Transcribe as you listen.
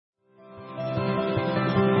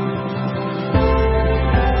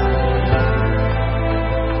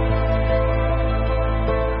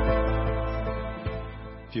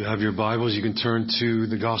Have your Bibles, you can turn to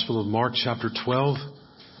the Gospel of Mark chapter 12.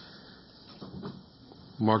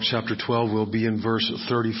 Mark chapter 12 will be in verse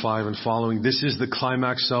 35 and following. This is the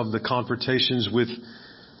climax of the confrontations with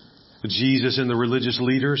Jesus and the religious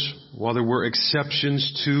leaders. While there were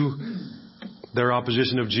exceptions to their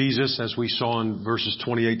opposition of Jesus, as we saw in verses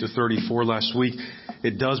 28 to 34 last week,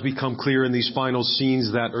 it does become clear in these final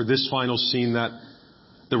scenes this final scene that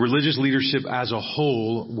the religious leadership as a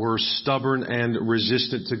whole were stubborn and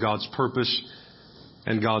resistant to God's purpose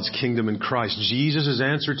and God's kingdom in Christ. Jesus'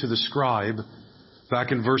 answer to the scribe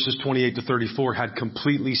back in verses 28 to 34 had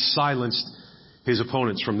completely silenced his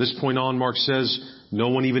opponents. From this point on, Mark says, no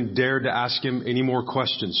one even dared to ask him any more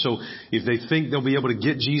questions. So if they think they'll be able to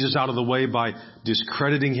get Jesus out of the way by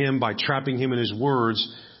discrediting him, by trapping him in his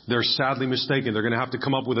words, they're sadly mistaken. They're going to have to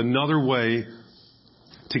come up with another way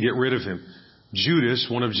to get rid of him. Judas,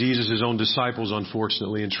 one of Jesus' own disciples,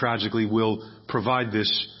 unfortunately and tragically, will provide this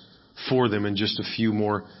for them in just a few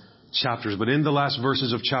more chapters. But in the last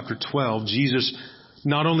verses of chapter 12, Jesus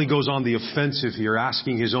not only goes on the offensive here,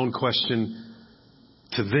 asking his own question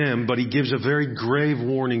to them, but he gives a very grave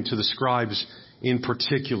warning to the scribes in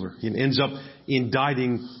particular. He ends up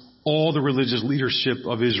indicting all the religious leadership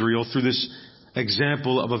of Israel through this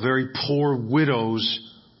example of a very poor widow's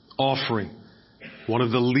offering. One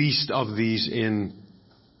of the least of these in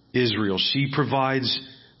Israel. She provides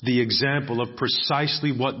the example of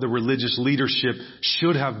precisely what the religious leadership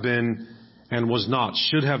should have been and was not,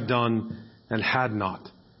 should have done and had not.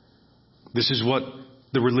 This is what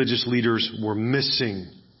the religious leaders were missing,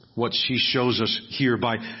 what she shows us here.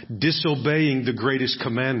 By disobeying the greatest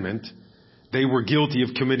commandment, they were guilty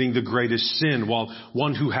of committing the greatest sin, while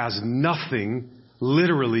one who has nothing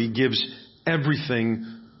literally gives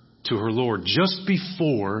everything to her Lord. Just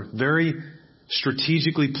before, very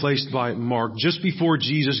strategically placed by Mark, just before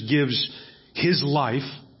Jesus gives his life,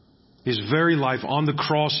 his very life on the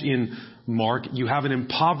cross in Mark, you have an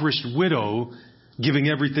impoverished widow giving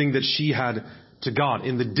everything that she had to God.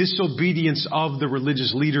 In the disobedience of the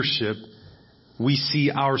religious leadership, we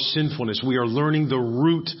see our sinfulness. We are learning the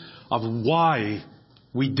root of why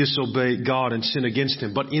we disobey God and sin against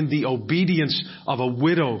Him. But in the obedience of a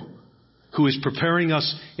widow who is preparing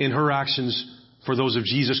us in her actions for those of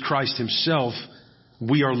Jesus Christ Himself,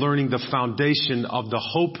 we are learning the foundation of the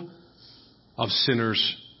hope of sinners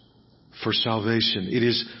for salvation. It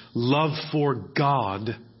is love for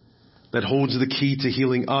God that holds the key to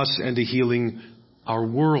healing us and to healing our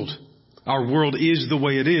world. Our world is the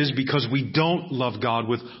way it is because we don't love God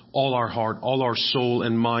with all our heart, all our soul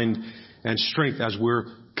and mind and strength as we're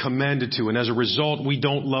commanded to. And as a result, we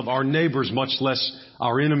don't love our neighbors, much less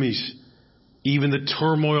our enemies. Even the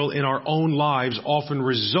turmoil in our own lives often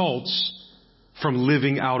results from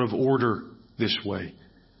living out of order this way.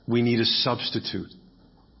 We need a substitute.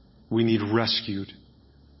 We need rescued.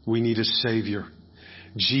 We need a Savior.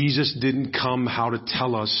 Jesus didn't come to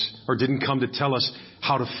tell us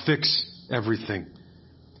how to fix everything.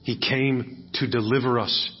 He came to deliver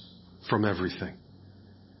us from everything.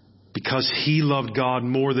 Because He loved God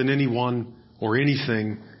more than anyone or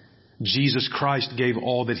anything, Jesus Christ gave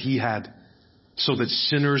all that He had, so that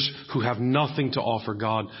sinners who have nothing to offer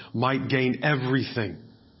God might gain everything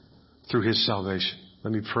through His salvation.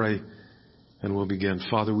 Let me pray and we'll begin.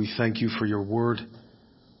 Father, we thank You for Your Word,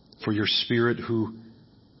 for Your Spirit who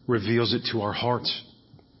reveals it to our hearts.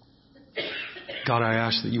 God, I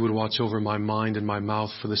ask that You would watch over my mind and my mouth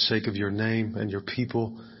for the sake of Your name and Your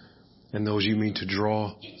people and those You mean to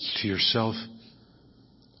draw to Yourself.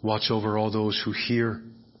 Watch over all those who hear.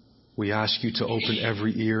 We ask You to open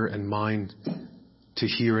every ear and mind to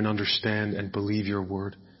hear and understand and believe Your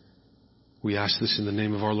word. We ask this in the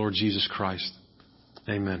name of our Lord Jesus Christ.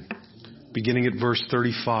 Amen. Beginning at verse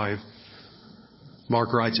 35,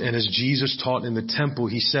 Mark writes, "And as Jesus taught in the temple,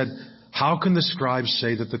 He said, 'How can the scribes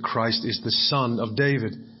say that the Christ is the son of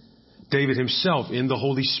David? David himself, in the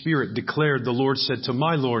Holy Spirit, declared, the Lord said to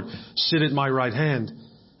my Lord, sit at my right hand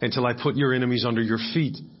until I put your enemies under your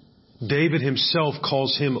feet. David himself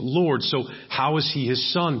calls Him Lord, so how is He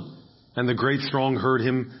His son?' And the great throng heard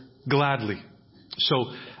Him gladly."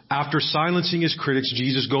 So after silencing His critics,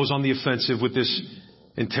 Jesus goes on the offensive with this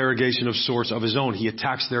interrogation of sorts of His own. He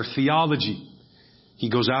attacks their theology. He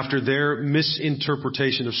goes after their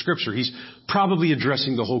misinterpretation of Scripture. He's probably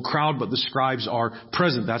addressing the whole crowd, but the scribes are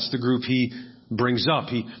present. That's the group He brings up.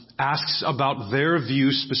 He asks about their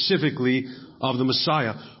view specifically of the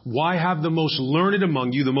Messiah. Why have the most learned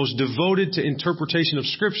among you, the most devoted to interpretation of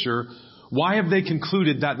Scripture, why have they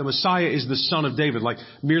concluded that the Messiah is the son of David, like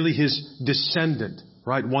merely his descendant,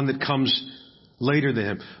 right? One that comes later than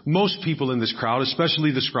him. Most people in this crowd,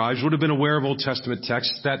 especially the scribes, would have been aware of Old Testament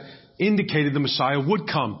texts that indicated the Messiah would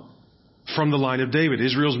come from the line of David,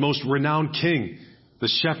 Israel's most renowned king, the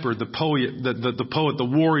shepherd, the poet, the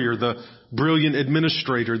warrior, the brilliant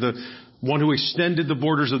administrator, the one who extended the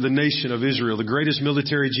borders of the nation of Israel, the greatest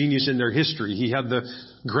military genius in their history. He had the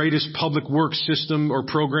greatest public works system or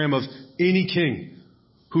program of any king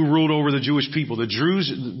who ruled over the Jewish people.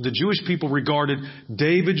 The Jewish people regarded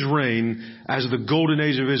David's reign as the golden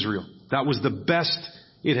age of Israel. That was the best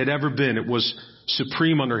it had ever been. It was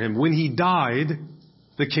supreme under him. When he died,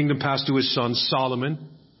 the kingdom passed to his son Solomon.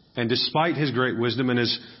 And despite his great wisdom, and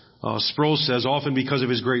as Sproul says, often because of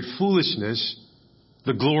his great foolishness,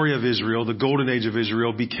 the glory of Israel, the golden age of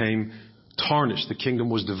Israel, became tarnished. The kingdom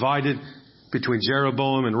was divided between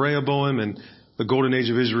Jeroboam and Rehoboam, and the golden age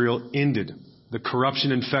of Israel ended. The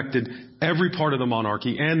corruption infected every part of the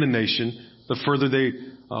monarchy and the nation. The further they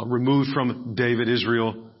removed from David,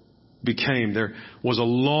 Israel became. There was a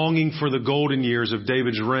longing for the golden years of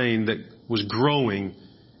David's reign that was growing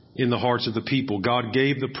in the hearts of the people. God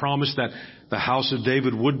gave the promise that the house of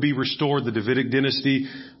David would be restored. The Davidic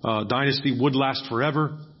dynasty would last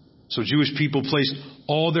forever. So Jewish people placed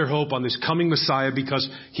all their hope on this coming Messiah because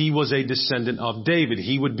he was a descendant of David.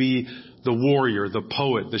 He would be the warrior, the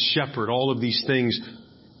poet, the shepherd, all of these things.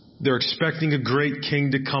 They're expecting a great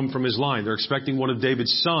king to come from his line. They're expecting one of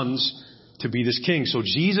David's sons to be this king. So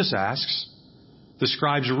Jesus asks the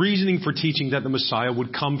scribes' reasoning for teaching that the Messiah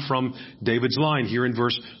would come from David's line here in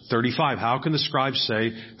verse 35. How can the scribes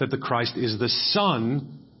say that the Christ is the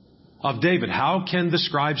son of David? How can the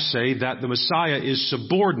scribes say that the Messiah is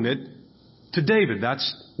subordinate to David?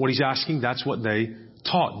 That's what he's asking. That's what they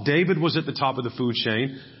taught. David was at the top of the food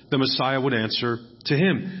chain. The Messiah would answer to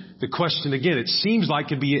him. The question, again, it seems like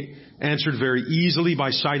could be answered very easily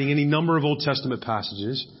by citing any number of Old Testament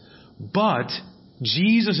passages. But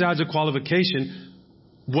Jesus adds a qualification,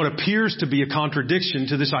 what appears to be a contradiction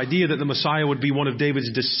to this idea that the Messiah would be one of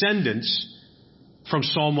David's descendants from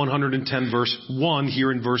Psalm 110 verse 1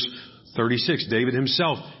 here in verse 36. David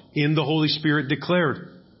himself in the Holy Spirit declared,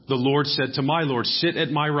 "The Lord said to my Lord, sit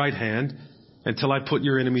at my right hand until I put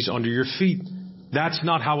your enemies under your feet." That's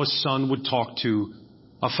not how a son would talk to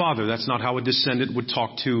a father. That's not how a descendant would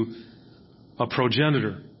talk to a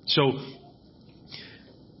progenitor. So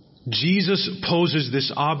Jesus poses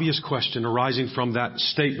this obvious question arising from that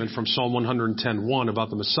statement from Psalm 110:1 about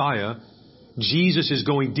the Messiah. Jesus is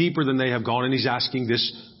going deeper than they have gone, and he's asking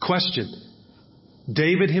this question.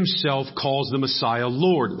 David himself calls the Messiah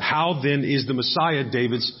Lord. How then is the Messiah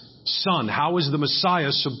David's son? How is the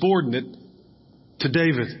Messiah subordinate to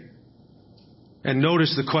David? And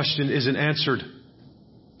notice the question isn't answered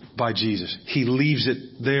by Jesus. He leaves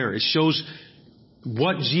it there. It shows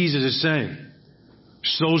what Jesus is saying.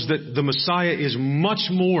 Shows that the Messiah is much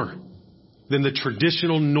more than the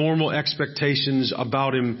traditional normal expectations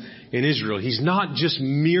about him in Israel. He's not just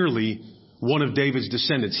merely one of David's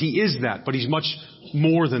descendants. He is that, but he's much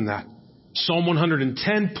more than that. Psalm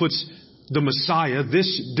 110 puts the Messiah,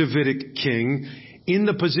 this Davidic king, in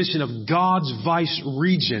the position of God's vice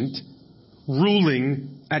regent,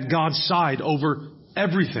 ruling at God's side over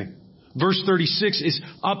everything. Verse 36 is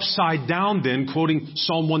upside down then, quoting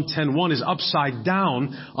Psalm 110:1, is upside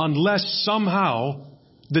down unless somehow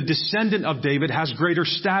the descendant of David has greater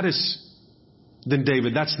status than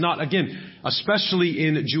David. That's not, again, especially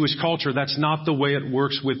in Jewish culture, that's not the way it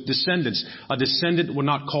works with descendants. A descendant would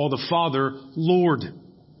not call the father Lord.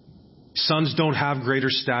 Sons don't have greater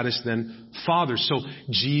status than fathers. So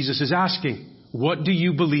Jesus is asking, what do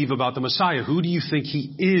you believe about the Messiah? Who do you think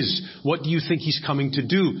he is? What do you think he's coming to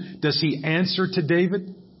do? Does he answer to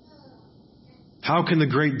David? How can the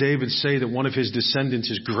great David say that one of his descendants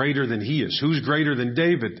is greater than he is? Who's greater than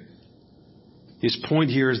David? His point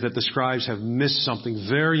here is that the scribes have missed something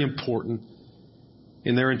very important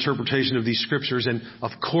in their interpretation of these scriptures, and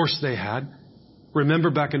of course they had. Remember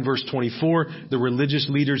back in verse 24, the religious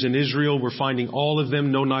leaders in Israel were finding all of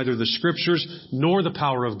them know neither the scriptures nor the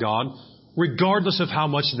power of God, regardless of how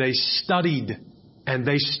much they studied. And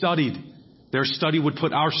they studied. Their study would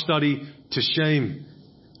put our study to shame.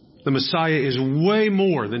 The Messiah is way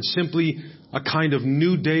more than simply a kind of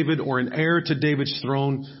new David or an heir to David's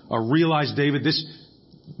throne, a realized David. This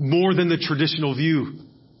more than the traditional view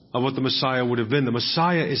of what the Messiah would have been. The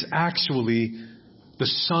Messiah is actually the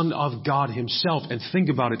Son of God himself. And think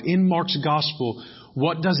about it. In Mark's gospel,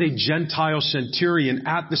 what does a Gentile centurion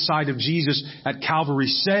at the side of Jesus at Calvary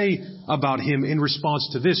say about him in response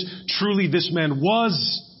to this? Truly, this man was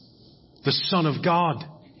the Son of God.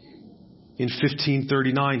 In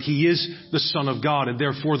 1539, he is the Son of God and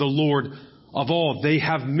therefore the Lord of all. They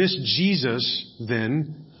have missed Jesus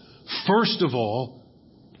then, first of all,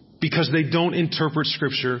 because they don't interpret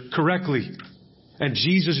Scripture correctly. And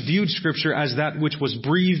Jesus viewed Scripture as that which was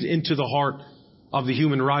breathed into the heart of the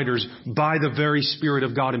human writers by the very Spirit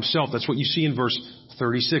of God Himself. That's what you see in verse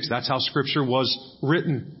 36. That's how Scripture was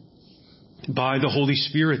written, by the Holy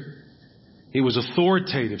Spirit. It was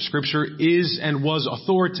authoritative. Scripture is and was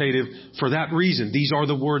authoritative for that reason. These are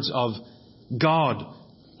the words of God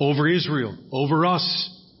over Israel, over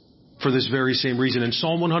us, for this very same reason. And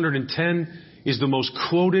Psalm 110 is the most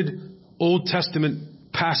quoted Old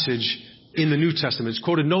Testament passage in the New Testament. It's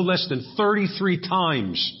quoted no less than 33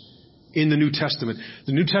 times in the New Testament.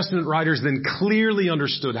 The New Testament writers then clearly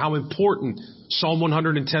understood how important Psalm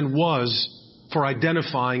 110 was for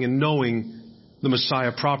identifying and knowing the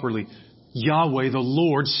Messiah properly. Yahweh, the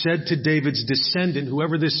Lord, said to David's descendant,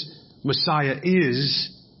 whoever this Messiah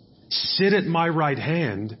is, sit at my right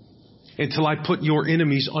hand until I put your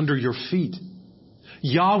enemies under your feet.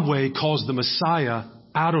 Yahweh calls the Messiah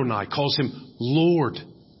Adonai, calls Him Lord.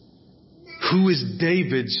 Who is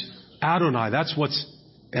David's Adonai? That's what's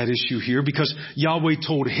at issue here, because Yahweh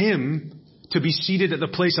told Him to be seated at the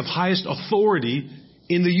place of highest authority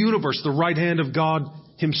in the universe, the right hand of God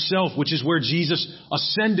Himself, which is where Jesus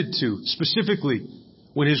ascended to, specifically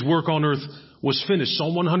when His work on earth was finished.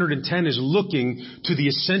 Psalm 110 is looking to the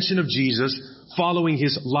ascension of Jesus following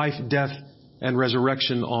His life, death, and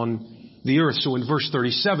resurrection on the earth. So in verse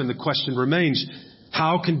 37, the question remains,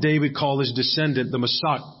 how can David call his descendant, the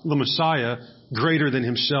Messiah, greater than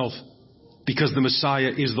himself? Because the Messiah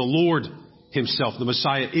is the Lord Himself. The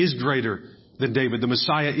Messiah is greater than David. The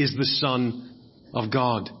Messiah is the Son of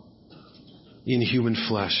God in human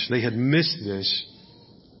flesh. They had missed this,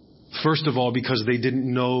 first of all, because they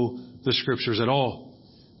didn't know the Scriptures at all.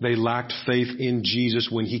 They lacked faith in Jesus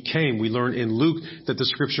when He came. We learn in Luke that the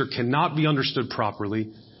Scripture cannot be understood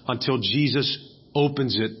properly until Jesus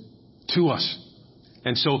opens it to us.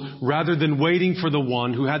 And so rather than waiting for the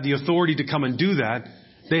one who had the authority to come and do that,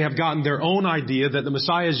 they have gotten their own idea that the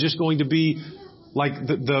Messiah is just going to be like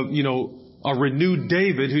a renewed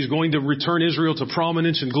David who's going to return Israel to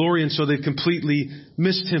prominence and glory, and so they've completely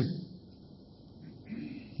missed Him.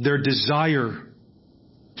 Their desire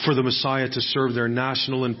for the Messiah to serve their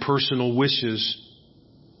national and personal wishes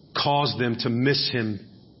caused them to miss Him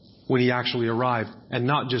when He actually arrived, and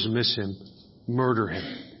not just miss Him, murder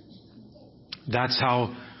Him. That's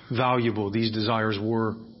how valuable these desires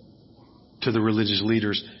were to the religious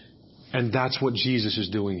leaders. And that's what Jesus is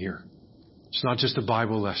doing here. It's not just a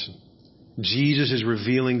Bible lesson. Jesus is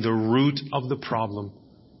revealing the root of the problem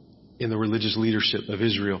in the religious leadership of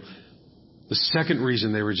Israel. The second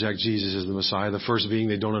reason they reject Jesus as the Messiah, the first being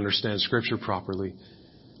they don't understand Scripture properly.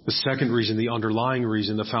 The second reason, the underlying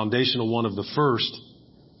reason, the foundational one of the first,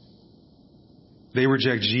 they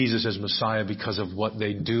reject Jesus as Messiah because of what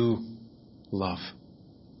they do love.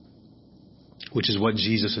 Which is what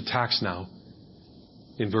Jesus attacks now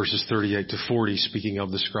in verses 38 to 40, speaking of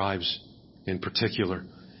the scribes in particular.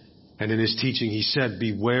 And in His teaching, He said,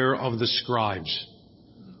 beware of the scribes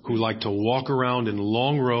who like to walk around in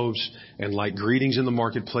long robes and like greetings in the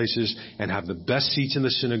marketplaces and have the best seats in the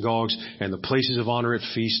synagogues and the places of honor at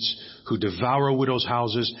feasts, who devour widows'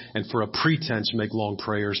 houses and for a pretense make long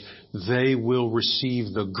prayers. They will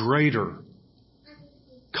receive the greater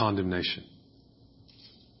condemnation.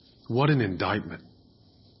 What an indictment.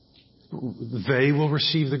 They will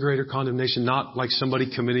receive the greater condemnation, not like somebody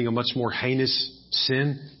committing a much more heinous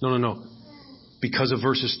sin. No. Because of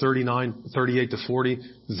verses 38 to 40,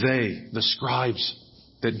 they, the scribes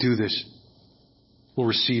that do this, will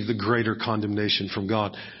receive the greater condemnation from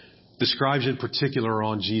God. The scribes in particular are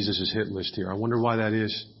on Jesus' hit list here. I wonder why that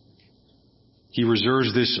is. He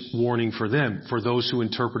reserves this warning for them, for those who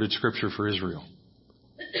interpreted Scripture for Israel.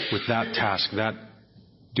 With that task, that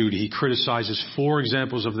duty. He criticizes 4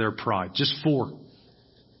 examples of their pride. Just 4.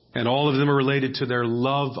 And all of them are related to their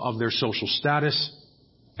love of their social status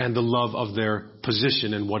and the love of their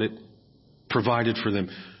position and what it provided for them.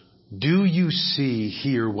 Do you see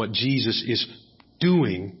here what Jesus is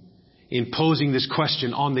doing in posing this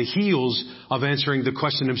question on the heels of answering the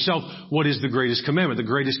question Himself, what is the greatest commandment? The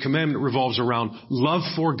greatest commandment revolves around love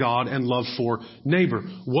for God and love for neighbor.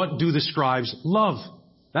 What do the scribes love?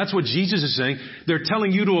 That's what Jesus is saying. They're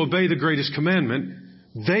telling you to obey the greatest commandment.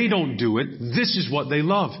 They don't do it. This is what they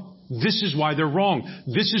love. This is why they're wrong.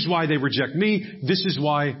 This is why they reject me. This is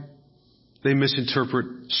why they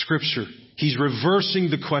misinterpret Scripture. He's reversing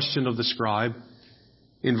the question of the scribe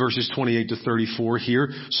in verses 28 to 34 here.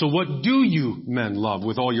 So what do you men love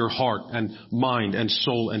with all your heart and mind and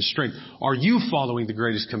soul and strength? Are you following the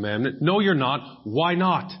greatest commandment? No, you're not. Why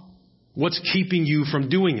not? What's keeping you from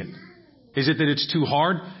doing it? Is it that it's too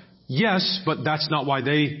hard? Yes, but that's not why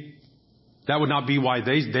that would not be why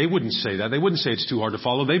they wouldn't say that. They wouldn't say it's too hard to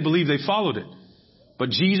follow. They believe they followed it. But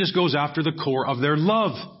Jesus goes after the core of their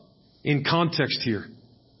love in context here.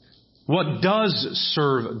 What does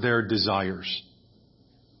serve their desires?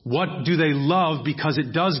 What do they love because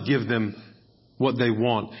it does give them what they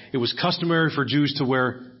want? It was customary for Jews to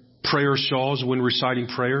wear prayer shawls when reciting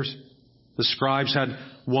prayers. The scribes had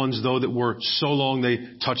ones, though, that were so long they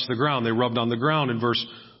touched the ground. They rubbed on the ground in verse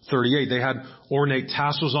 38. They had ornate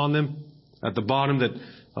tassels on them at the bottom that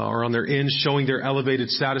are on their ends, showing their elevated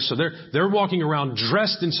status. So they're walking around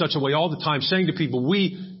dressed in such a way all the time, saying to people,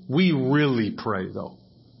 we really pray, though.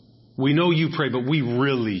 We know you pray, but we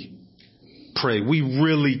really pray. We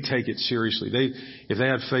really take it seriously. If they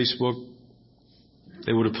had Facebook,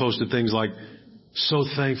 they would have posted things like, so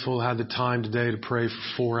thankful I had the time today to pray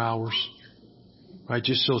for 4 hours. Right?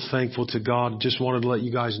 Just so thankful to God. Just wanted to let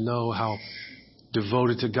you guys know how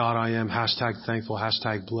devoted to God I am. Hashtag thankful.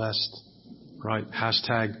 Hashtag blessed. Right?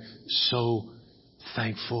 Hashtag so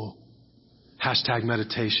thankful. Hashtag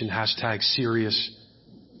meditation. Hashtag serious.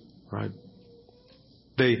 Right?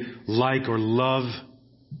 They like or love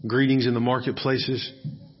greetings in the marketplaces.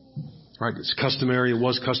 Right? It's customary. It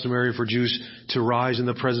was customary for Jews to rise in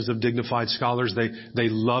the presence of dignified scholars. They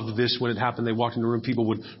loved this when it happened. They walked in the room. People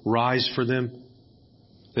would rise for them.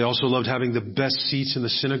 They also loved having the best seats in the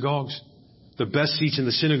synagogues. The best seats in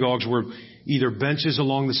the synagogues were either benches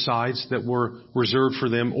along the sides that were reserved for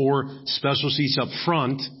them or special seats up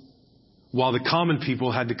front, while the common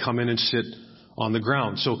people had to come in and sit on the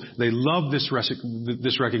ground. So they loved this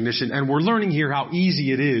recognition. And we're learning here how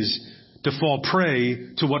easy it is to fall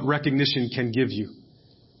prey to what recognition can give you.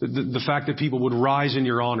 The fact that people would rise in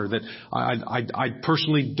your honor, that I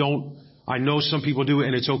personally don't, I know some people do,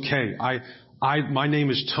 and it's okay. My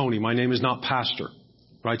name is Tony. My name is not Pastor.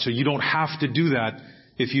 Right? So you don't have to do that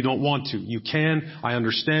if you don't want to. You can. I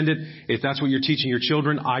understand it. If that's what you're teaching your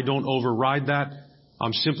children, I don't override that.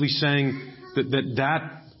 I'm simply saying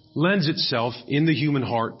that lends itself in the human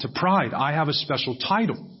heart to pride. I have a special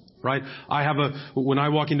title. Right? When I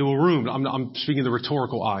walk into a room, I'm speaking the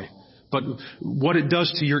rhetorical I. But what it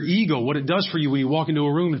does to your ego, what it does for you when you walk into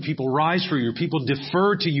a room and people rise for you, people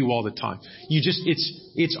defer to you all the time.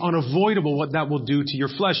 It's unavoidable what that will do to your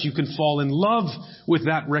flesh. You can fall in love with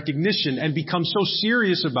that recognition and become so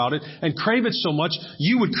serious about it and crave it so much,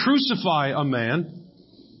 you would crucify a man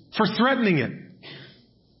for threatening it.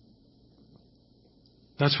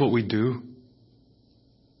 That's what we do.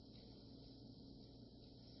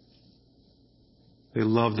 They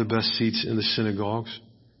love the best seats in the synagogues.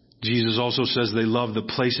 Jesus also says they love the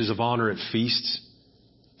places of honor at feasts.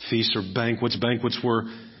 Feasts or banquets. Banquets were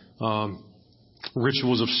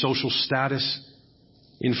rituals of social status.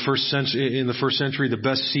 In the first century, the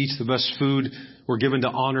best seats, the best food were given to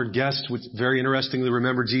honored guests. Which, very interestingly,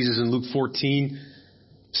 remember Jesus in Luke 14,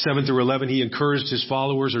 7 through 11, he encouraged his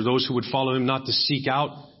followers or those who would follow him not to seek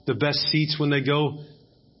out the best seats when they go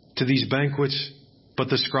to these banquets. But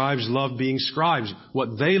the scribes loved being scribes.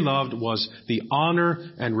 What they loved was the honor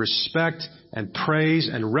and respect and praise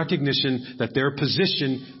and recognition that their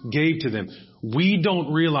position gave to them. We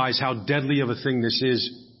don't realize how deadly of a thing this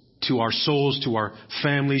is to our souls, to our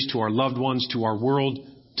families, to our loved ones, to our world,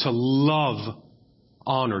 to love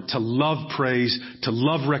honor, to love praise, to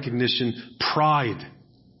love recognition, pride,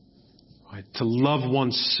 right? To love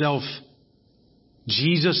oneself.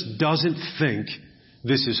 Jesus doesn't think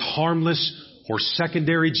this is harmless or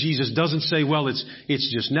secondary. Jesus doesn't say, well, it's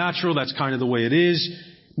just natural. That's kind of the way it is.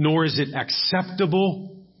 Nor is it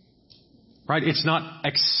acceptable. Right? It's not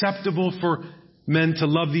acceptable for men to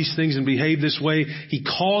love these things and behave this way. He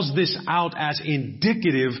calls this out as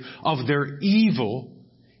indicative of their evil,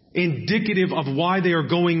 indicative of why they are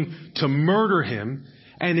going to murder him,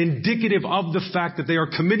 and indicative of the fact that they are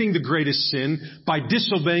committing the greatest sin by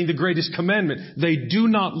disobeying the greatest commandment. They do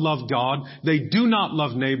not love God. They do not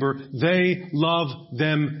love neighbor. They love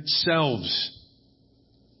themselves.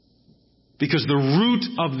 Because the root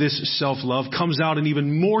of this self-love comes out in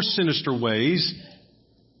even more sinister ways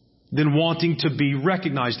than wanting to be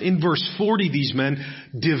recognized. In verse 40, these men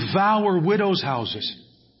devour widows' houses,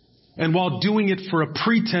 and while doing it for a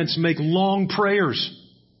pretense, make long prayers.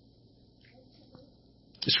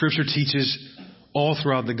 The Scripture teaches all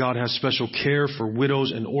throughout that God has special care for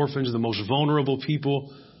widows and orphans, the most vulnerable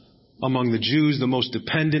people among the Jews, the most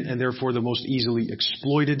dependent and therefore the most easily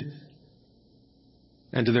exploited.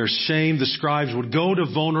 And to their shame, the scribes would go to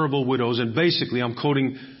vulnerable widows and basically, I'm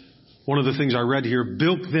quoting one of the things I read here,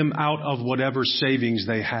 bilk them out of whatever savings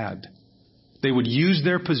they had. They would use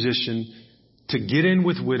their position to get in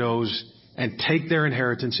with widows and take their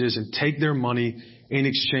inheritances and take their money in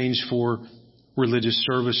exchange for religious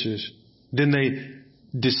services. Then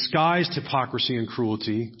they disguised hypocrisy and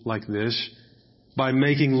cruelty like this by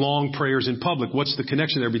making long prayers in public. What's the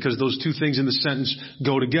connection there? Because those two things in the sentence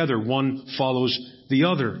go together. One follows the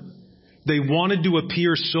other. They wanted to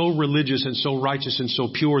appear so religious and so righteous and so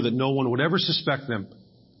pure that no one would ever suspect them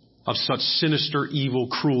of such sinister, evil,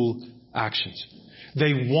 cruel actions.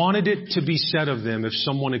 They wanted it to be said of them if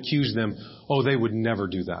someone accused them, oh, they would never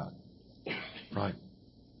do that. Right?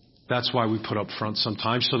 That's why we put up front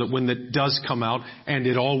sometimes, so that when it does come out, and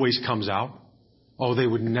it always comes out, oh, they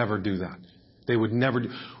would never do that. They would never do.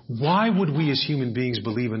 Why would we as human beings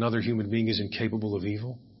believe another human being is incapable of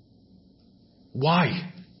evil?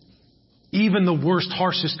 Why? Even the worst,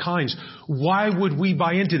 harshest kinds. Why would we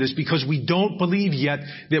buy into this? Because we don't believe yet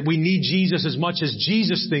that we need Jesus as much as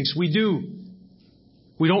Jesus thinks we do.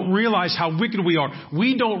 We don't realize how wicked we are.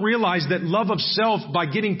 We don't realize that love of self by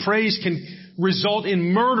getting praise can result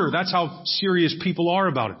in murder. That's how serious people are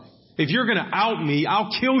about it. If you're going to out me,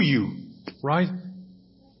 I'll kill you. Right?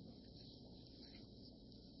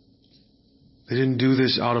 They didn't do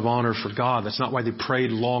this out of honor for God. That's not why they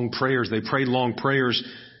prayed long prayers. They prayed long prayers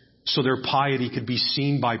so their piety could be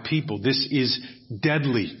seen by people. This is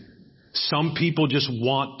deadly. Some people just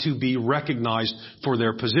want to be recognized for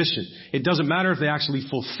their position. It doesn't matter if they actually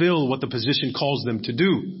fulfill what the position calls them to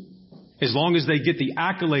do. As long as they get the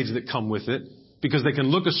accolades that come with it, because they can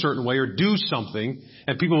look a certain way or do something,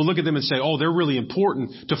 and people will look at them and say, oh, they're really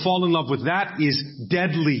important. To fall in love with that is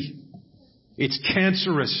deadly. It's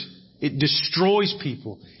cancerous. It destroys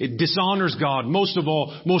people. It dishonors God. Most of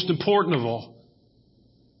all, most important of all,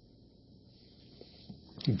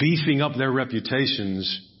 beefing up their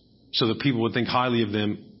reputations so that people would think highly of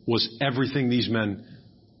them was everything these men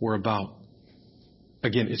were about.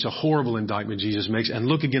 Again, it's a horrible indictment Jesus makes. And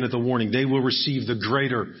look again at the warning. They will receive the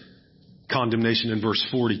greater condemnation in verse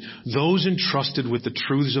 40. Those entrusted with the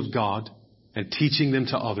truths of God and teaching them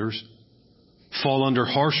to others fall under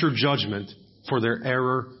harsher judgment for their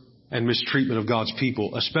error and mistreatment of God's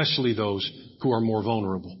people, especially those who are more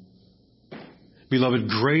vulnerable. Beloved,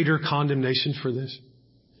 greater condemnation for this?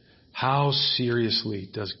 How seriously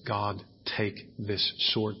does God take this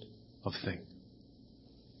sort of thing?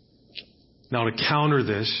 Now, to counter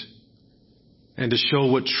this and to show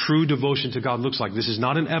what true devotion to God looks like, this is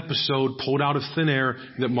not an episode pulled out of thin air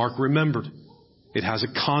that Mark remembered. It has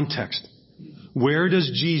a context. Where does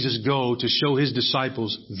Jesus go to show his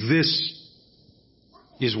disciples this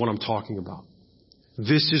is what I'm talking about?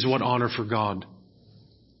 This is what honor for God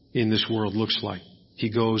in this world looks like. He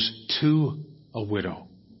goes to a widow,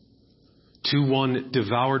 to one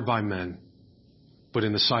devoured by men, but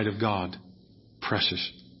in the sight of God,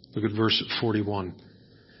 precious. Look at verse 41.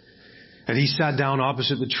 And he sat down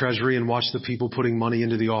opposite the treasury and watched the people putting money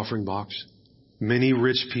into the offering box. Many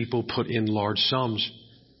rich people put in large sums.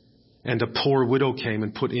 And a poor widow came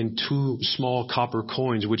and put in 2 small copper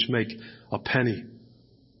coins, which make a penny.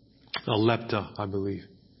 A lepta, I believe.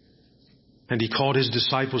 And he called his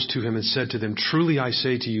disciples to him and said to them, truly I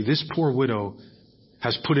say to you, this poor widow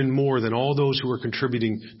has put in more than all those who are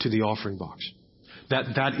contributing to the offering box.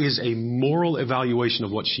 That is a moral evaluation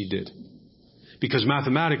of what she did. Because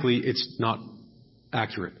mathematically, it's not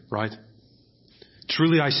accurate, right?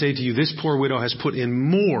 Truly I say to you, this poor widow has put in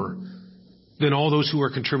more than all those who are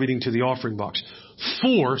contributing to the offering box.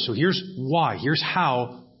 For, so here's why, here's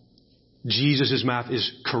how Jesus' math is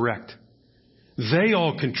correct. They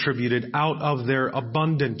all contributed out of their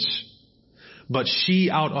abundance, but she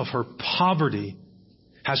out of her poverty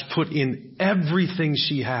has put in everything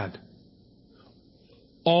she had.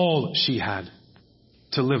 All she had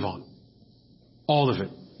to live on. All of it.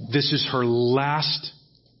 This is her last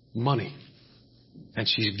money. And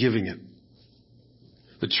she's giving it.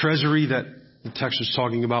 The treasury that the text was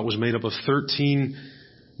talking about was made up of 13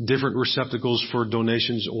 different receptacles for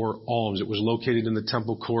donations or alms. It was located in the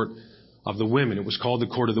temple court of the women. It was called the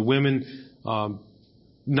court of the women.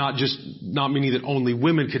 Not meaning that only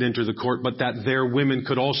women could enter the court, but that their women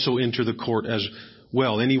could also enter the court as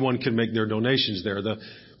well. Anyone could make their donations there. The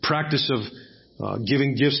practice of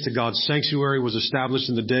giving gifts to God's sanctuary was established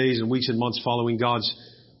in the days and weeks and months following God's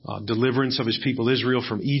deliverance of his people Israel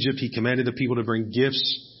from Egypt. He commanded the people to bring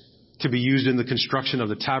gifts to be used in the construction of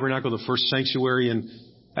the tabernacle, the first sanctuary in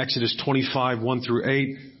Exodus 25, 1 through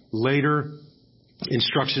 8. Later,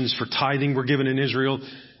 instructions for tithing were given in Israel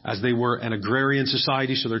as they were an agrarian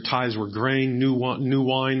society, so their tithes were grain, new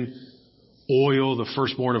wine, oil, the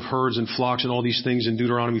firstborn of herds and flocks, and all these things in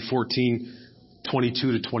Deuteronomy 14,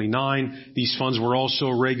 22 to 29. These funds were also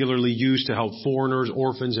regularly used to help foreigners,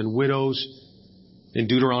 orphans, and widows. in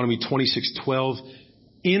Deuteronomy 26:12.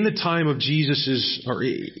 In the time of Jesus,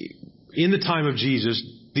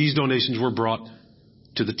 these donations were brought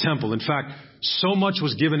to the temple. In fact, so much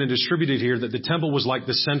was given and distributed here that the temple was like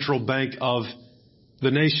the central bank of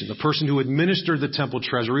the nation. The person who administered the temple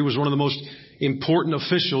treasury was one of the most important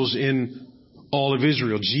officials in all of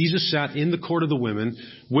Israel. Jesus sat in the court of the women,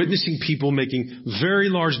 witnessing people making very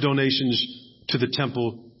large donations to the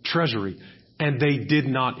temple treasury. And they did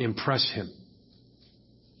not impress him.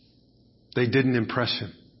 They didn't impress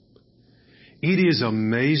him. It is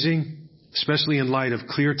amazing, especially in light of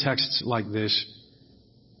clear texts like this,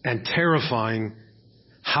 and terrifying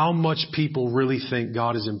how much people really think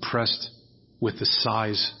God is impressed with the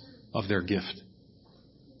size of their gift.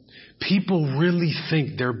 People really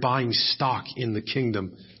think they're buying stock in the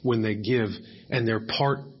kingdom when they give, and they're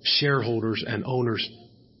part shareholders and owners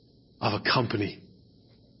of a company.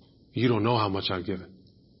 You don't know how much I've given.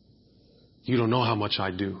 You don't know how much I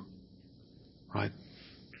do. Right?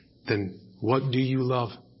 Then what do you love?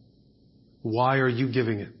 Why are you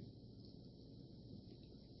giving it?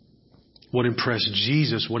 What impressed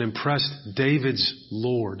Jesus, what impressed David's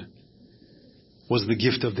Lord, was the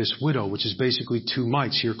gift of this widow, which is basically 2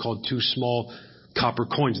 mites here called 2 small copper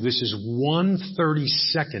coins. This is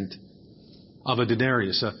 1/32 of a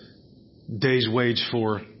denarius, a day's wage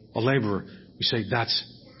for a laborer. We say that's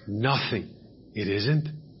nothing. It isn't.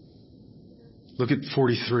 Look at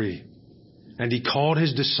 43. And he called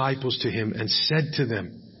his disciples to him and said to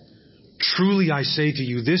them, "Truly I say to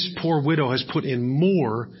you, this poor widow has put in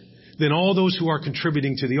more than all those who are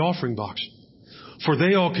contributing to the offering box. For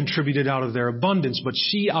they all contributed out of their abundance, but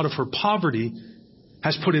she out of her poverty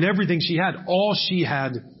has put in everything she had, all she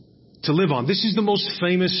had to live on." This is the most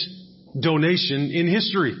famous donation in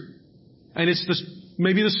history. And it's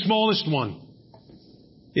maybe the smallest one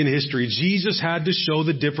in history. Jesus had to show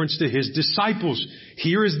the difference to his disciples.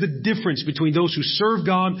 Here is the difference between those who serve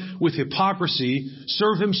God with hypocrisy,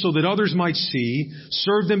 serve him so that others might see,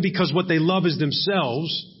 serve them because what they love is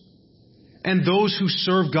themselves, and those who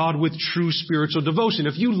serve God with true spiritual devotion.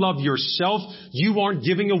 If you love yourself, you aren't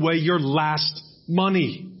giving away your last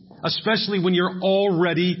money, especially when you're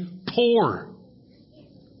already poor.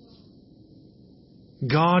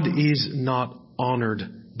 God is not honored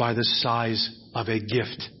by the size of a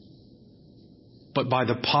gift, but by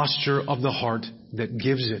the posture of the heart that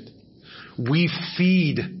gives it. We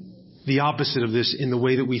feed the opposite of this in the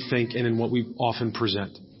way that we think and in what we often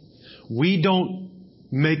present. We don't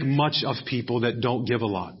make much of people that don't give a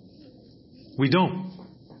lot. We don't.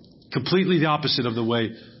 Completely the opposite of the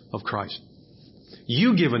way of Christ.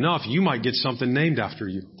 You give enough, you might get something named after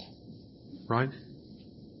you. Right?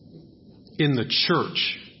 In the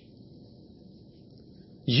church,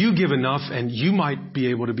 you give enough and you might be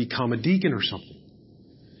able to become a deacon or something.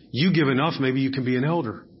 You give enough, maybe you can be an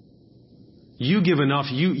elder. You give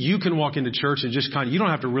enough, you can walk into church and just you don't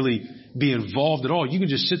have to really be involved at all. You can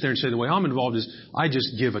just sit there and say, the way I'm involved is I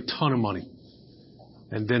just give a ton of money.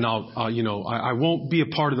 And then I won't be a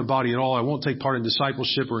part of the body at all. I won't take part in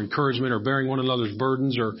discipleship or encouragement or bearing one another's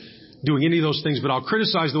burdens or doing any of those things, but I'll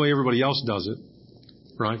criticize the way everybody else does it.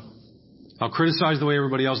 Right? I'll criticize the way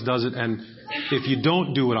everybody else does it, and if you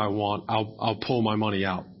don't do what I want, I'll pull my money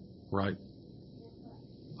out. Right?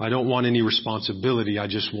 I don't want any responsibility. I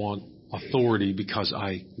just want authority because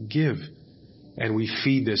I give. And we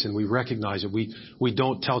feed this and we recognize it. We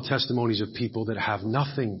don't tell testimonies of people that have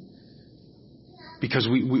nothing, because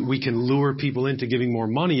we can lure people into giving more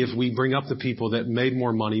money if we bring up the people that made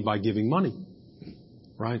more money by giving money.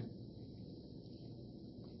 Right?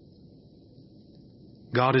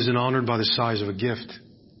 God isn't honored by the size of a gift.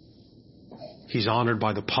 He's honored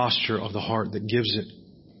by the posture of the heart that gives it.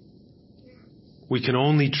 We can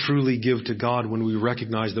only truly give to God when we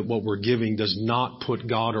recognize that what we're giving does not put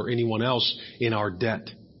God or anyone else in our debt.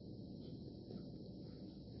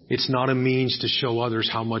 It's not a means to show others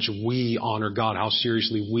how much we honor God, how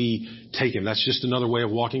seriously we take Him. That's just another way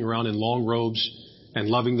of walking around in long robes and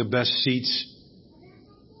loving the best seats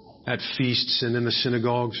at feasts and in the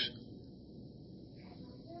synagogues.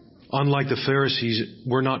 Unlike the Pharisees,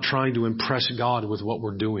 we're not trying to impress God with what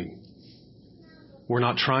we're doing. We're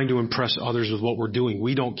not trying to impress others with what we're doing.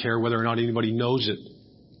 We don't care whether or not anybody knows it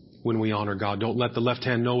when we honor God. Don't let the left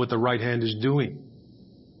hand know what the right hand is doing.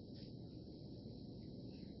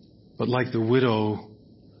 But like the widow,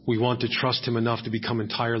 we want to trust Him enough to become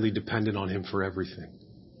entirely dependent on Him for everything.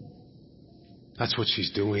 That's what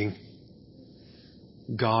she's doing.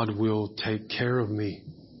 God will take care of me.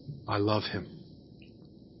 I love Him.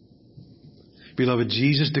 Beloved,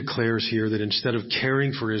 Jesus declares here that instead of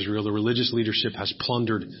caring for Israel, the religious leadership has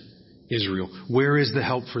plundered Israel. Where is the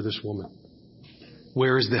help for this woman?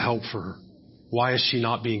 Where is the help for her? Why is she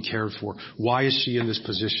not being cared for? Why is she in this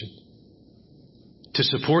position? To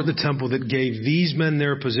support the temple that gave these men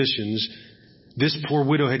their positions, this poor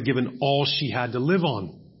widow had given all she had to live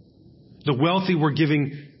on. The wealthy were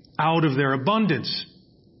giving out of their abundance.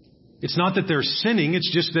 It's not that they're sinning.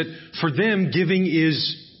 It's just that for them, giving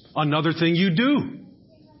is another thing you do.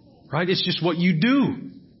 Right? It's just what you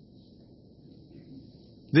do.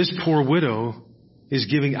 This poor widow is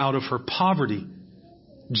giving out of her poverty.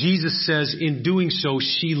 Jesus says in doing so,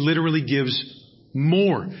 she literally gives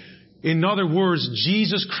more. In other words,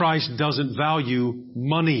 Jesus Christ doesn't value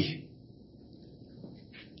money.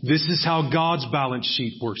 This is how God's balance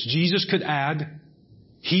sheet works. Jesus could add.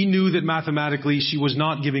 He knew that mathematically she was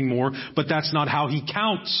not giving more, but that's not how He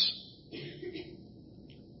counts.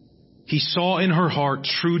 He saw in her heart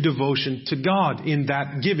true devotion to God in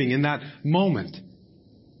that giving, in that moment.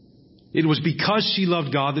 It was because she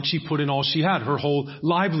loved God that she put in all she had, her whole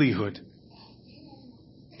livelihood.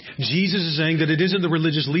 Jesus is saying that it isn't the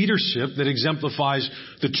religious leadership that exemplifies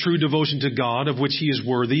the true devotion to God of which He is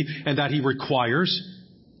worthy and that He requires,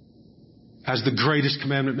 as the greatest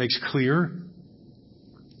commandment makes clear.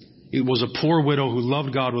 It was a poor widow who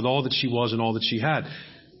loved God with all that she was and all that she had.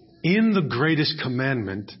 In the greatest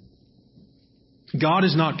commandment, God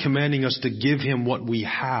is not commanding us to give Him what we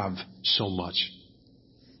have so much.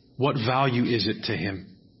 What value is it to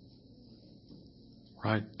Him?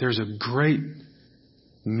 Right? There's a great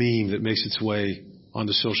meme that makes its way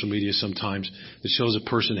onto social media sometimes that shows a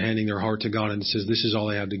person handing their heart to God and it says, "This is all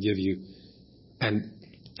I have to give you." And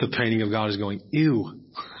the painting of God is going, "Ew."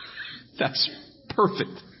 That's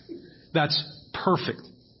perfect. That's perfect.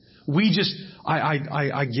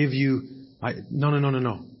 I give you,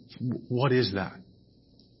 no. What is that?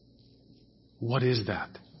 What is that?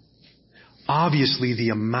 Obviously, the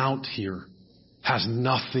amount here has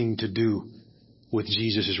nothing to do with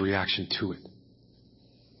Jesus' reaction to it.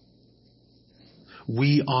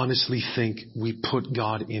 We honestly think we put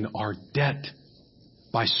God in our debt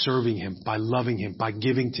by serving Him, by loving Him, by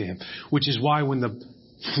giving to Him. Which is why when the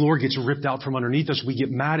floor gets ripped out from underneath us, we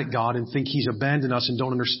get mad at God and think He's abandoned us and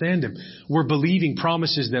don't understand Him. We're believing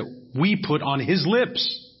promises that we put on His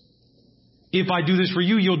lips. If I do this for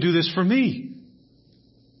you, you'll do this for me.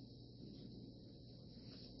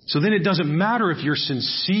 So then it doesn't matter if you're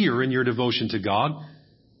sincere in your devotion to God.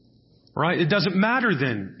 Right? It doesn't matter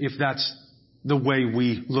then if that's the way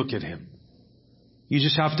we look at Him. You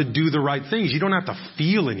just have to do the right things. You don't have to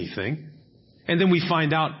feel anything. And then we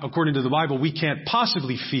find out, according to the Bible, we can't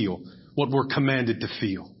possibly feel what we're commanded to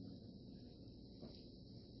feel.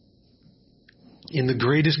 In the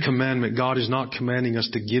greatest commandment, God is not commanding us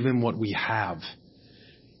to give Him what we have.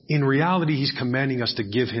 In reality, He's commanding us to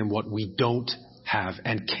give Him what we don't have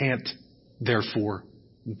and can't, therefore,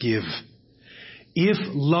 give. If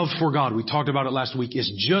love for God, we talked about it last week,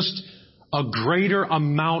 is just a greater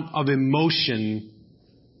amount of emotion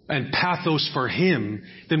and pathos for Him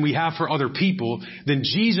than we have for other people, then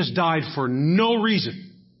Jesus died for no reason.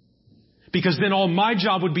 Because then all my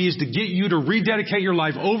job would be is to get you to rededicate your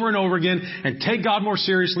life over and over again and take God more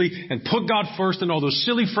seriously and put God first and all those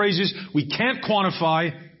silly phrases we can't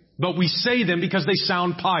quantify, but we say them because they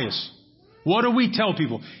sound pious. What do we tell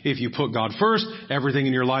people? If you put God first, everything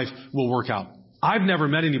in your life will work out. I've never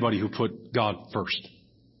met anybody who put God first.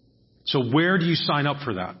 So where do you sign up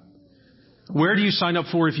for that? Where do you sign up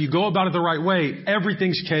for if you go about it the right way?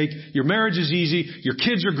 Everything's cake. Your marriage is easy. Your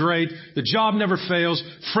kids are great. The job never fails.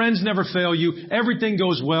 Friends never fail you. Everything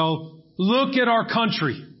goes well. Look at our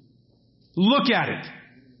country. Look at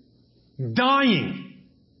it. Dying.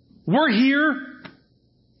 We're here.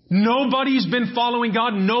 Nobody's been following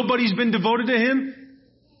God. Nobody's been devoted to Him.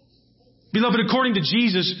 Beloved, according to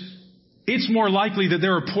Jesus, it's more likely that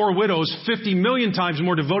there are poor widows 50 million times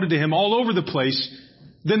more devoted to Him all over the place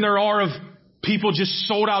than there are of people just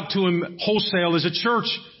sold out to Him wholesale as a church.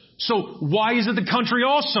 So why isn't the country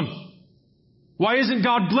awesome? Why isn't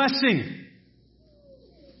God blessing?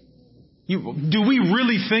 Do we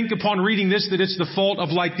really think upon reading this that it's the fault of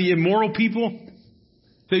like the immoral people?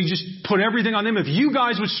 That you just put everything on them? If you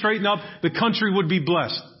guys would straighten up, the country would be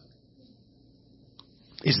blessed.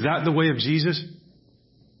 Is that the way of Jesus?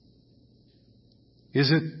 Is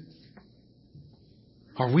it?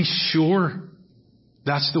 Are we sure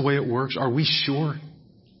that's the way it works? Are we sure?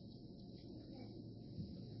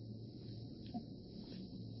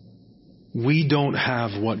 We don't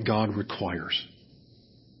have what God requires.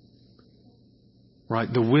 Right?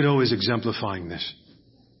 The widow is exemplifying this.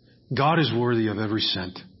 God is worthy of every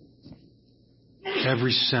cent.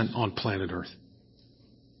 Every cent on planet Earth.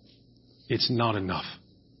 It's not enough.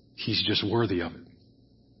 He's just worthy of it.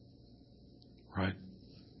 Right?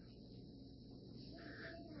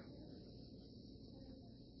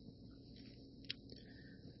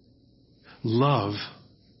 Love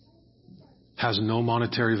has no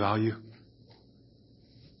monetary value.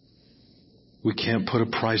 We can't put a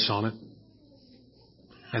price on it.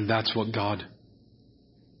 And that's what God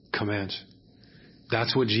commands.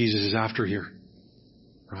 That's what Jesus is after here.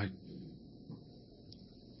 Right?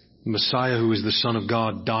 Messiah, who is the Son of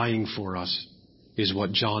God, dying for us, is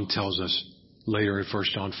what John tells us later in 1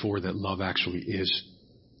 John 4 that love actually is.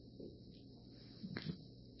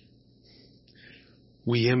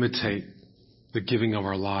 We imitate the giving of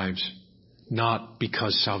our lives not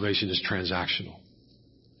because salvation is transactional,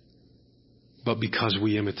 but because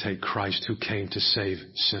we imitate Christ who came to save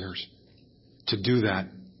sinners. To do that,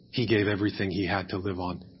 He gave everything He had to live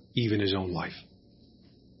on, even His own life.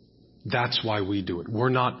 That's why we do it. We're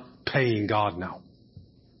not paying God now.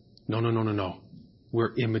 No.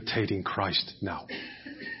 We're imitating Christ now.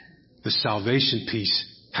 The salvation piece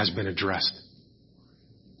has been addressed.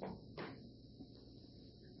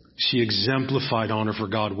 She exemplified honor for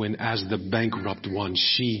God when, as the bankrupt one,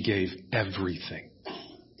 she gave everything.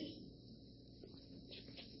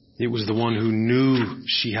 It was the one who knew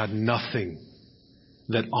she had nothing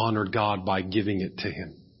that honored God by giving it to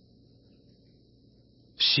Him.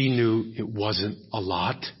 She knew it wasn't a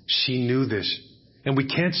lot. She knew this. And we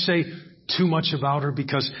can't say too much about her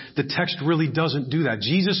because the text really doesn't do that.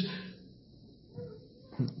 Jesus,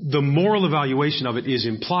 the moral evaluation of it is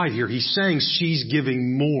implied here. He's saying she's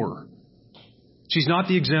giving more. She's not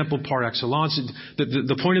the example par excellence.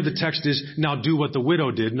 The point of the text is, now do what the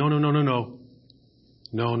widow did. No.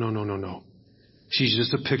 No. She's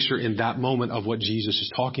just a picture in that moment of what Jesus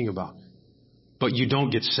is talking about. But you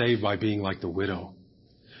don't get saved by being like the widow.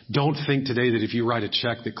 Don't think today that if you write a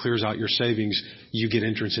check that clears out your savings, you get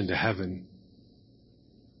entrance into heaven.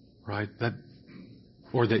 Right?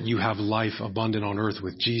 Or that you have life abundant on earth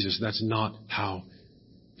with Jesus. That's not how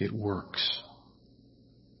it works.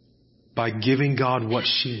 By giving God what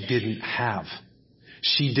she didn't have.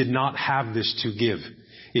 She did not have this to give.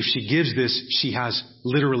 If she gives this, she has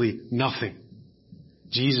literally nothing.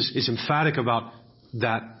 Jesus is emphatic about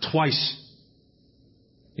that twice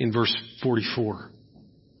in verse 44.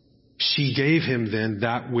 She gave him then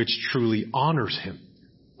that which truly honors him.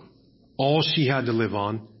 All she had to live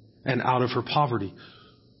on and out of her poverty.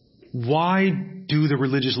 Why do the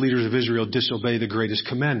religious leaders of Israel disobey the greatest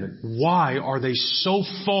commandment? Why are they so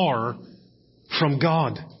far from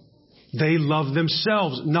God? They love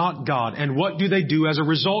themselves, not God. And what do they do as a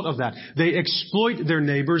result of that? They exploit their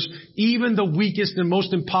neighbors, even the weakest and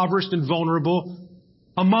most impoverished and vulnerable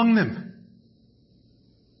among them.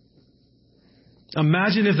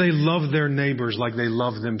 Imagine if they loved their neighbors like they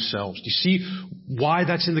love themselves. Do you see why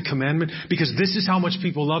that's in the commandment? Because this is how much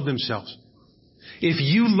people love themselves. If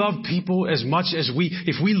you love people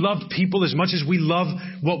if we loved people as much as we love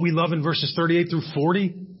what we love in verses 38 through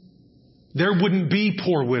 40, there wouldn't be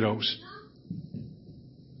poor widows.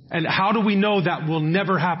 And how do we know that will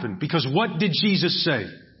never happen? Because what did Jesus say?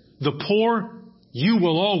 The poor you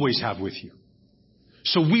will always have with you.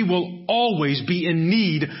 So we will always be in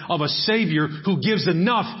need of a Savior who gives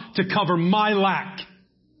enough to cover my lack.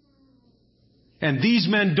 And these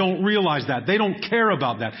men don't realize that. They don't care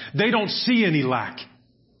about that. They don't see any lack.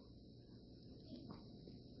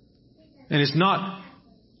 And it's not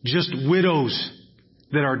just widows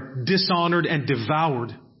that are dishonored and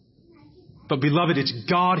devoured. But beloved, it's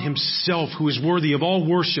God Himself who is worthy of all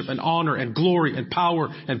worship and honor and glory and power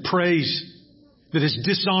and praise, that is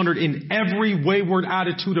dishonored in every wayward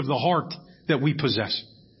attitude of the heart that we possess.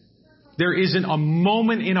 There isn't a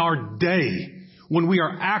moment in our day when we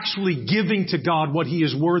are actually giving to God what He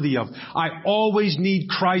is worthy of. I always need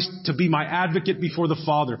Christ to be my advocate before the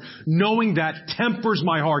Father. Knowing that tempers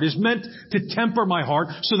my heart, is meant to temper my heart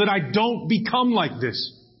so that I don't become like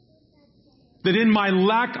this. That in my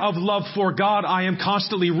lack of love for God, I am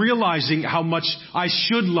constantly realizing how much I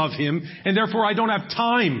should love Him, and therefore I don't have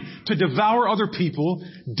time to devour other people,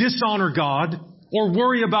 dishonor God, or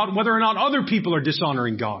worry about whether or not other people are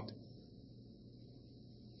dishonoring God.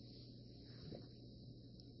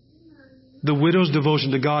 The widow's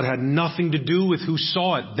devotion to God had nothing to do with who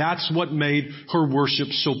saw it. That's what made her worship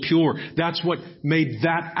so pure. That's what made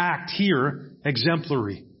that act here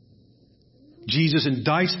exemplary. Jesus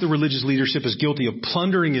indicts the religious leadership as guilty of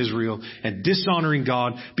plundering Israel and dishonoring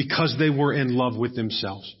God because they were in love with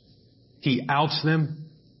themselves. He outs them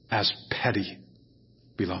as petty,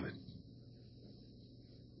 beloved.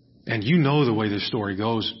 And you know the way this story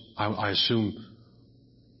goes. I assume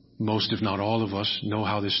most, if not all of us, know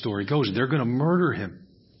how this story goes. They're going to murder him.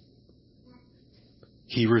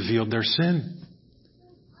 He revealed their sin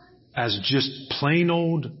as just plain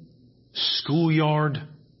old schoolyard,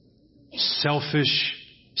 selfish,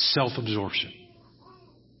 Self-absorption.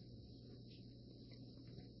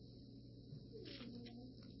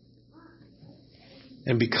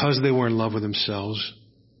 And because they were in love with themselves,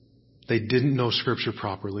 they didn't know Scripture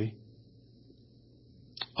properly,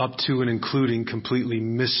 up to and including completely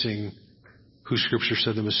missing who Scripture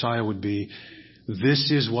said the Messiah would be.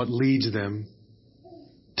 This is what leads them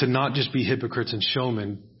to not just be hypocrites and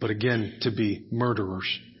showmen, but again, to be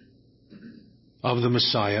murderers of the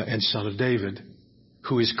Messiah and Son of David,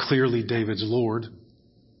 who is clearly David's Lord,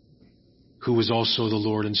 who is also the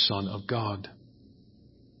Lord and Son of God.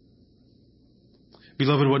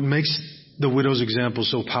 Beloved, what makes the widow's example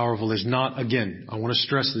so powerful is not, again, I want to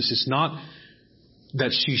stress this, it's not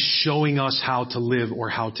that she's showing us how to live or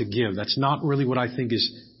how to give. That's not really what I think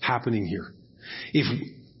is happening here.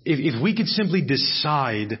 If we could simply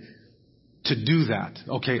decide to do that,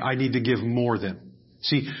 okay, I need to give more then.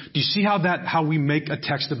 See, do you see how we make a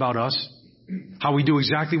text about us? How we do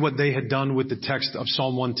exactly what they had done with the text of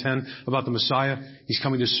Psalm 110 about the Messiah? He's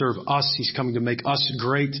coming to serve us. He's coming to make us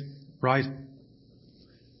great, right?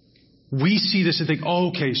 We see this and think, oh,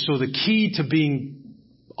 okay, so the key to being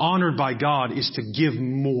honored by God is to give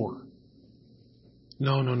more.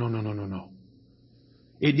 No.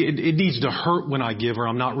 It needs to hurt when I give or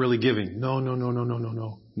I'm not really giving. No.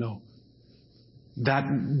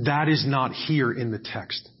 That is not here in the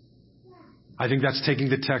text. I think that's taking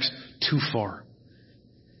the text too far.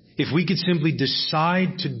 If we could simply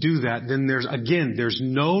decide to do that, then there's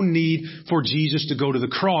no need for Jesus to go to the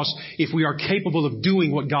cross if we are capable of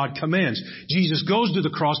doing what God commands. Jesus goes to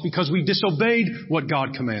the cross because we disobeyed what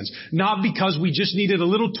God commands, not because we just needed a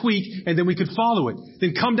little tweak and then we could follow it.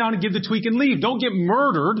 Then come down and give the tweak and leave. Don't get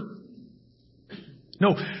murdered.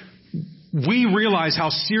 No, we realize how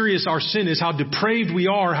serious our sin is, how depraved we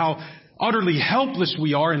are, how utterly helpless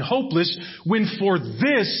we are and hopeless when for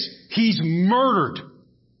this He's murdered.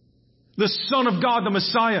 The Son of God, the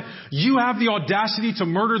Messiah. You have the audacity to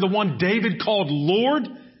murder the one David called Lord?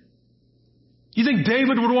 You think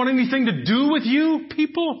David would want anything to do with you,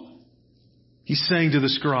 people? He's saying to the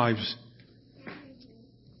scribes,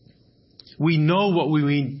 we know what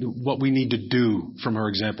we need to do from her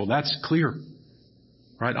example. That's clear.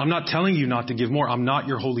 Right? I'm not telling you not to give more. I'm not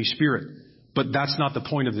your Holy Spirit. But that's not the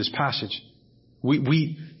point of this passage.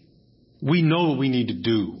 We know what we need to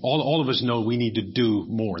do. All of us know we need to do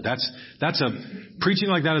more. Preaching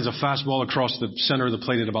like that is a fastball across the center of the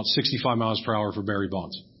plate at about 65 miles per hour for Barry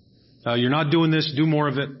Bonds. You're not doing this. Do more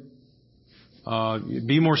of it.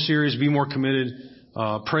 Be more serious. Be more committed.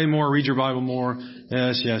 Pray more. Read your Bible more.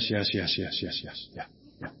 Yes. Yeah.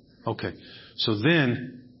 Okay. So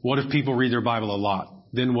then, what if people read their Bible a lot?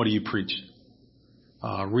 Then what do you preach?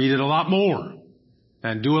 Read it a lot more.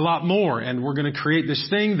 And do a lot more. And we're going to create this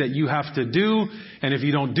thing that you have to do. And if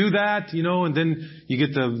you don't do that, and then you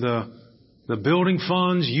get the building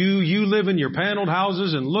funds. You live in your paneled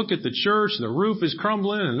houses and look at the church. The roof is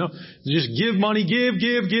crumbling. And just give money. Give.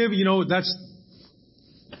 That's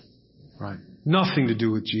right. Nothing to do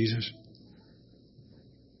with Jesus.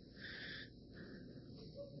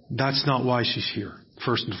 That's not why she's here.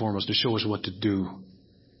 First and foremost, to show us what to do.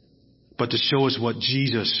 But to show us what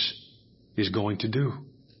Jesus is going to do.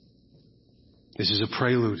 This is a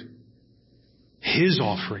prelude. His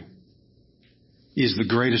offering is the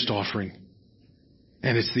greatest offering.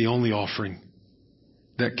 And it's the only offering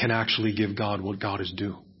that can actually give God what God is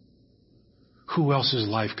due. Who else's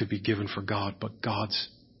life could be given for God but God's?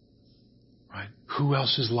 Right? Who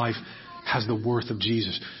else's life has the worth of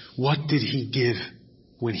Jesus? What did He give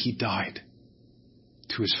when He died?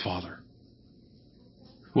 To His Father.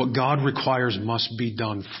 What God requires must be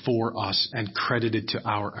done for us and credited to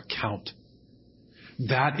our account.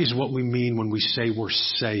 That is what we mean when we say we're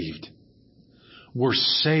saved. We're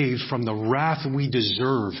saved from the wrath we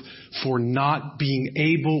deserve for not being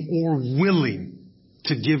able or willing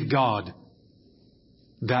to give God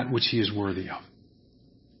that which He is worthy of.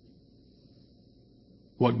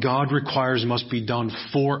 What God requires must be done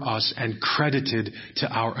for us and credited to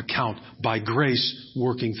our account by grace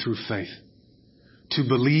working through faith. To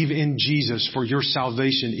believe in Jesus for your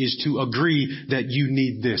salvation is to agree that you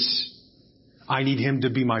need this. I need Him to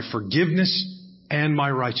be my forgiveness and my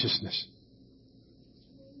righteousness.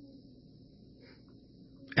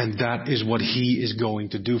 And that is what He is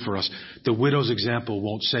going to do for us. The widow's example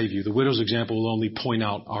won't save you. The widow's example will only point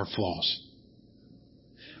out our flaws.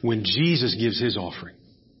 When Jesus gives His offering,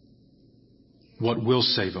 what will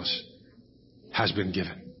save us has been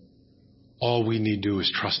given. All we need to do is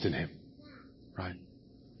trust in Him. Right?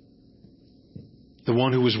 The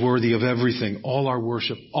one who is worthy of everything, all our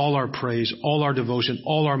worship, all our praise, all our devotion,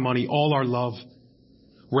 all our money, all our love.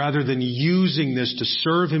 rather than using this to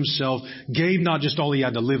serve himself, gave not just all he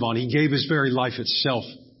had to live on, he gave his very life itself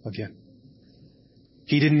again.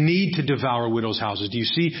 He didn't need to devour widows' houses. Do you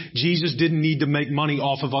see? Jesus didn't need to make money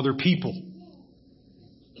off of other people.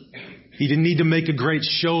 He didn't need to make a great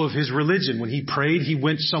show of his religion. When he prayed, he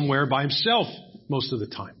went somewhere by himself most of the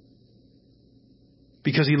time.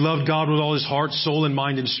 Because he loved God with all his heart, soul, and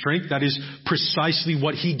mind and strength. That is precisely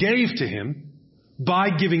what he gave to him by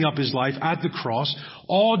giving up his life at the cross.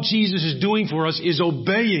 All Jesus is doing for us is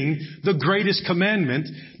obeying the greatest commandment,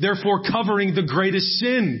 therefore covering the greatest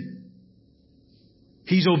sin.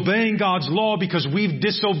 He's obeying God's law because we've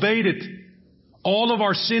disobeyed it. All of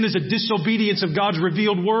our sin is a disobedience of God's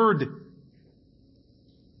revealed word.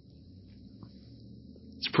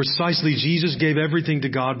 It's precisely Jesus gave everything to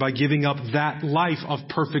God by giving up that life of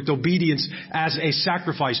perfect obedience as a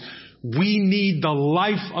sacrifice. We need the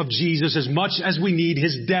life of Jesus as much as we need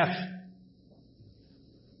his death.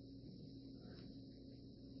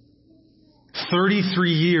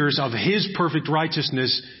 33 years of his perfect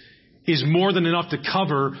righteousness is more than enough to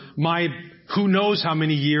cover my who knows how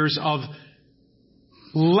many years of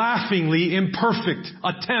laughingly imperfect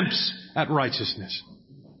attempts at righteousness.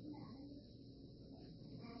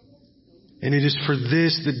 And it is for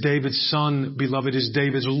this that David's son, beloved, is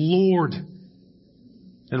David's Lord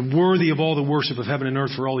and worthy of all the worship of heaven and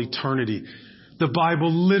earth for all eternity. The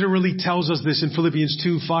Bible literally tells us this in Philippians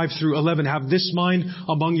 2:5-11. Have this mind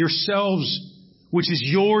among yourselves, which is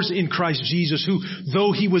yours in Christ Jesus, who,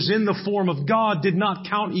 though he was in the form of God, did not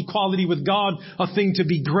count equality with God a thing to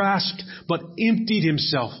be grasped, but emptied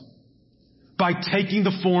himself by taking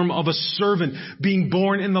the form of a servant, being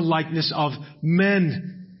born in the likeness of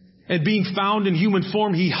men. And being found in human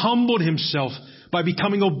form, he humbled himself by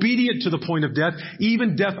becoming obedient to the point of death,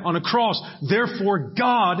 even death on a cross. Therefore,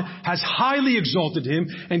 God has highly exalted him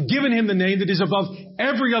and given him the name that is above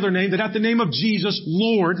every other name, that at the name of Jesus,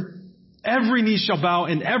 Lord, every knee shall bow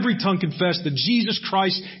and every tongue confess that Jesus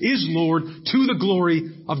Christ is Lord, to the glory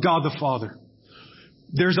of God the Father.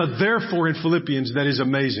 There's a therefore in Philippians that is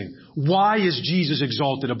amazing. Why is Jesus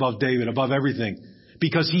exalted above David, above everything?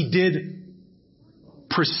 Because he did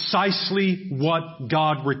precisely what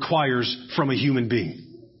God requires from a human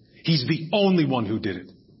being. He's the only one who did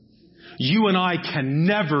it. You and I can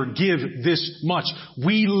never give this much.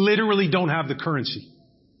 We literally don't have the currency.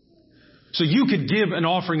 So you could give an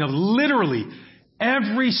offering of literally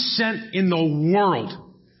every cent in the world.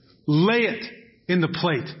 Lay it in the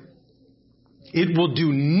plate. It will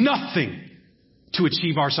do nothing to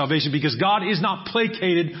achieve our salvation because God is not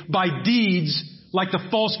placated by deeds like the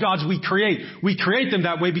false gods we create. We create them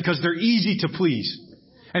that way because they're easy to please.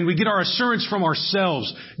 And we get our assurance from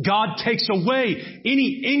ourselves. God takes away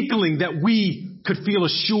any inkling that we could feel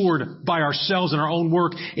assured by ourselves and our own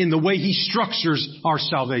work in the way he structures our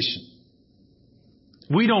salvation.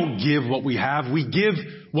 We don't give what we have. We give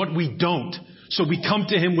what we don't. So we come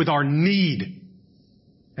to him with our need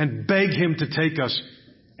and beg him to take us.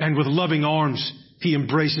 And with loving arms, he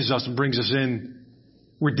embraces us and brings us in.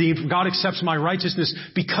 Redeemed. God accepts my righteousness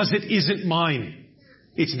because it isn't mine.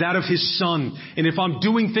 It's that of his Son. And if I'm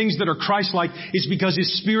doing things that are Christ-like, it's because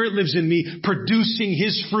his Spirit lives in me, producing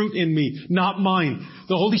his fruit in me, not mine.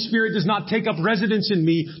 The Holy Spirit does not take up residence in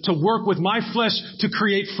me to work with my flesh to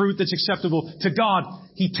create fruit that's acceptable to God.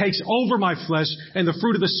 He takes over my flesh and the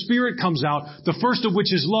fruit of the Spirit comes out, the first of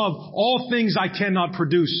which is love. All things I cannot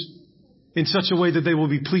produce in such a way that they will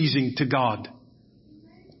be pleasing to God.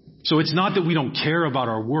 So it's not that we don't care about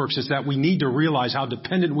our works. It's that we need to realize how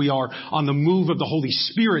dependent we are on the move of the Holy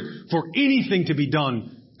Spirit for anything to be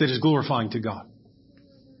done that is glorifying to God.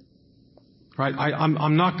 Right?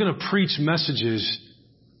 I'm not going to preach messages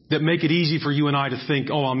that make it easy for you and I to think,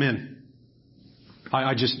 oh, I'm in.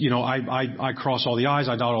 I cross all the I's,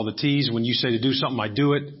 I dot all the T's. When you say to do something, I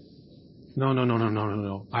do it.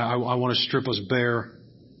 No. I want to strip us bare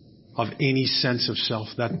of any sense of self.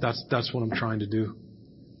 That's what I'm trying to do.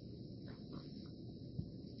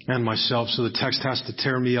 And myself. So the text has to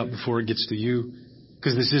tear me up before it gets to you.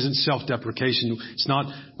 Because this isn't self-deprecation. It's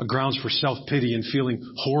not a grounds for self-pity and feeling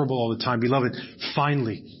horrible all the time. Beloved,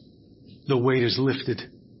 finally, the weight is lifted.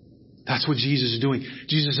 That's what Jesus is doing.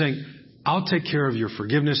 Jesus is saying, I'll take care of your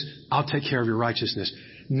forgiveness. I'll take care of your righteousness.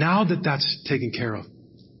 Now that that's taken care of,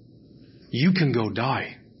 you can go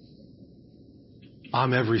die.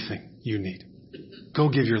 I'm everything you need. Go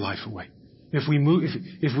give your life away. If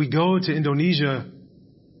we go to Indonesia,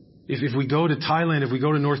 if we go to Thailand, if we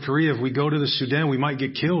go to North Korea, if we go to the Sudan, we might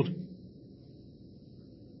get killed.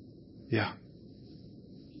 Yeah.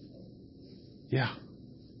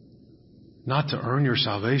 Not to earn your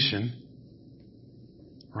salvation.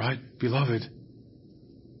 Right, beloved?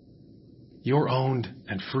 You're owned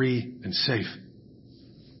and free and safe.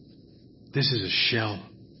 This is a shell,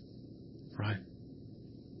 right?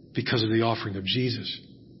 Because of the offering of Jesus.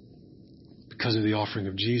 Because of the offering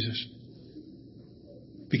of Jesus.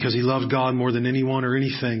 Because he loved God more than anyone or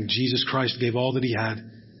anything, Jesus Christ gave all that he had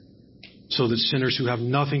so that sinners who have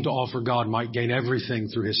nothing to offer God might gain everything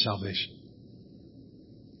through his salvation.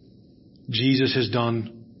 Jesus has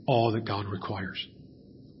done all that God requires.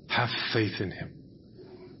 Have faith in him.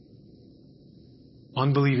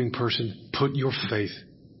 Unbelieving person, put your faith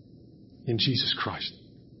in Jesus Christ.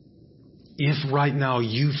 If right now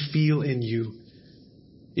you feel in you,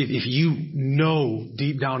 if you know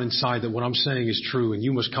deep down inside that what I'm saying is true and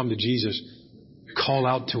you must come to Jesus, call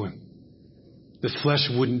out to him. The flesh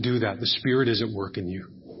wouldn't do that. The Spirit is at work in you.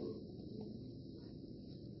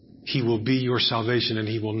 He will be your salvation and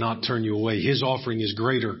he will not turn you away. His offering is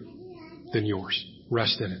greater than yours.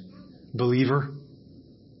 Rest in it. Believer,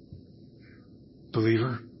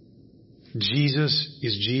 Jesus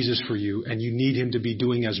is Jesus for you, and you need him to be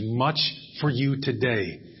doing as much for you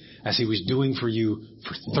today as he was doing for you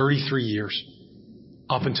for 33 years,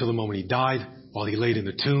 up until the moment he died, while he laid in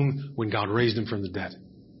the tomb, when God raised him from the dead.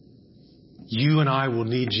 You and I will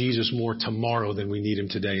need Jesus more tomorrow than we need him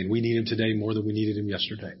today, and we need him today more than we needed him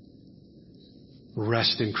yesterday.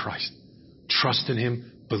 Rest in Christ. Trust in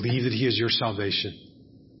him. Believe that he is your salvation.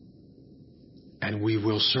 And we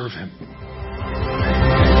will serve him.